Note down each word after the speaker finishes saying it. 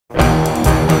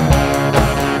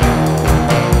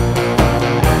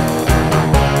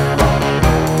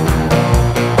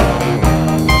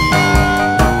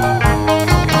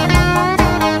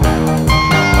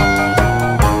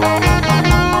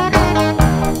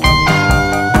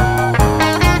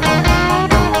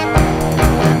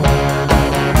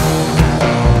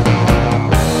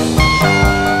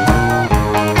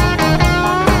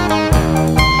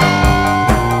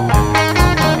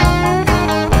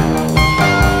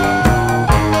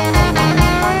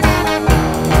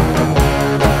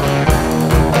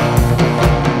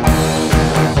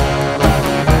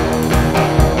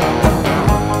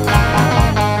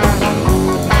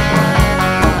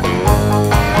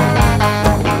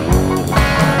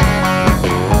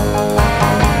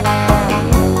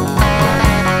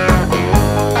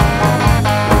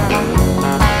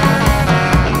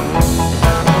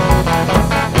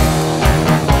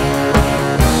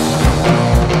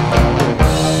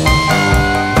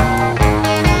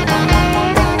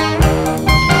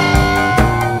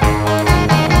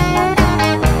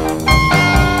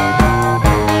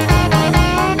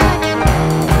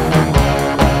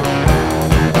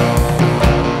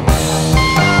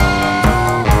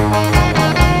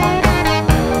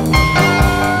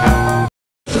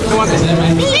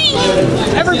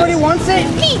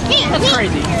That's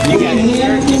crazy. You get it.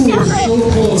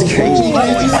 It's crazy.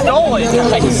 You stole it.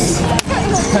 Nice.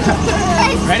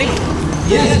 Ready?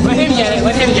 Let him get it.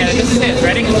 Let him get it. This is his.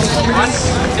 Ready? 1, 2,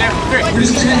 3.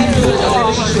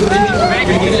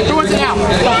 Who wants it now?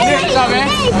 What's up, man?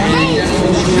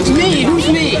 It's me. Who's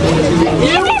me?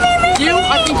 You? You?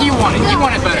 I think you want it. You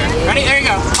want it better. Ready? There you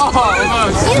go. Oh,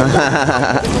 almost.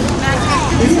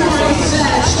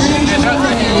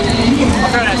 I'll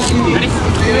throw that. Ready?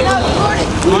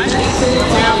 1, 2,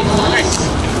 3.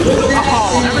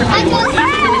 Oh, everybody wants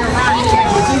that.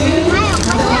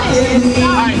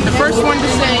 Alright, the first one to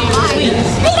say please.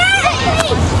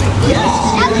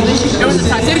 It was the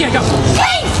time. Say it again, go.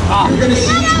 Oh,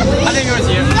 I think it was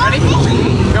you. Ready?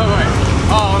 Go for it.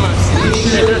 Oh, almost.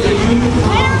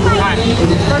 Alright,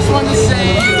 first one to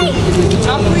say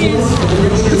please.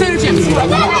 Potato chips.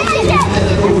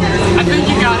 I think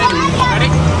you got it. Ready?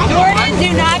 Jordan, do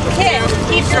not kick.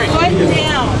 Keep your foot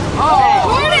down.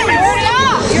 Oh. Jordan,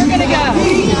 you're gonna go.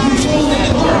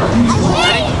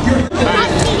 Ready?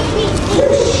 Alright.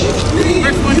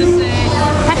 First one to say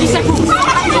happy seconds.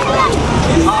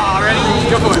 Oh, ready?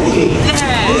 Go for it.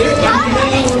 Yeah.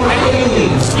 Ready?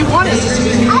 You want it.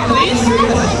 Please?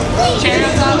 Cherry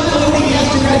on top.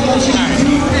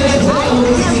 Alright.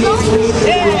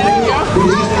 Yeah, there you go.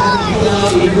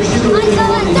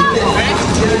 Ready?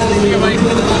 Here you go, buddy. 1,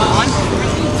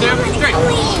 2, 3.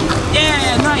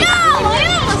 Yeah, nice.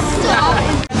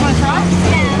 Want to try?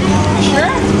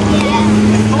 Sure?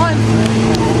 It's fun.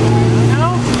 No?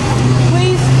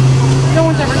 Please? No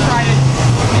one's ever tried it.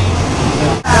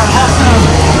 Awesome.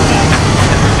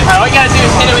 Alright, all you gotta do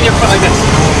is hit it with your foot like this.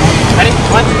 Ready?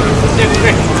 1, 2,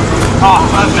 3. Oh,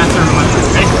 that's not certain one.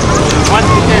 Ready? 1,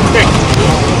 2, 3.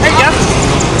 There you go.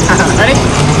 Ready?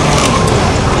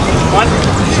 1,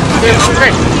 2,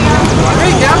 3. There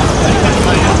you go.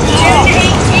 June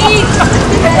 18th.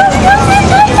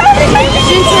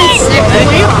 June 26th.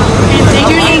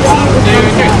 June 18th.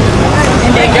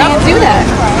 And they can't do that.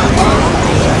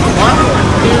 1,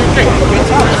 2, 3.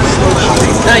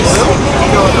 Nice.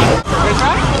 Gonna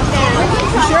try?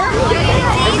 You sure?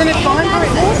 Isn't it fun?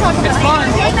 It's fun.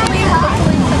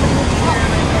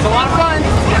 It's a lot of fun.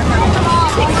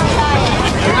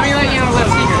 Let me let you know a little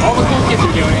secret. All the cool kids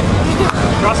are doing it.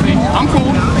 Trust me, I'm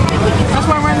cool. That's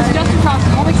why I'm wearing this Jester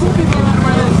costume. All the cool people are gonna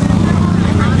wear this.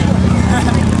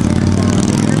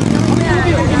 Only cool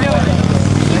people can do it.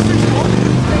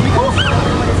 Be cool.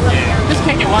 Yeah. Just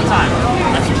kick it one time.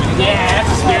 Yeah, that's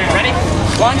the spirit. Ready?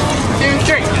 1, 2,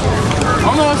 3.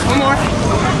 Almost. One more.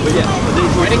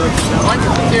 Ready? 1,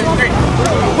 2, 3.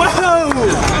 Whoa!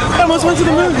 I almost went to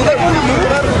the moon. Did that go to the moon?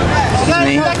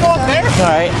 Did that go up there?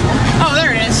 Alright. Oh, there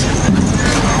it is.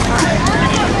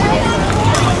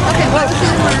 Okay,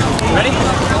 ready?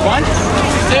 1,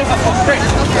 2, 3.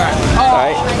 Alright. Oh,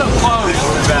 Alright. So close.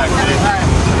 Back. Alright.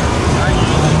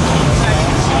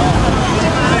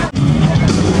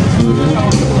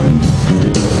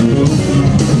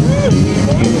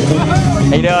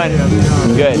 How you doing?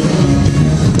 Good.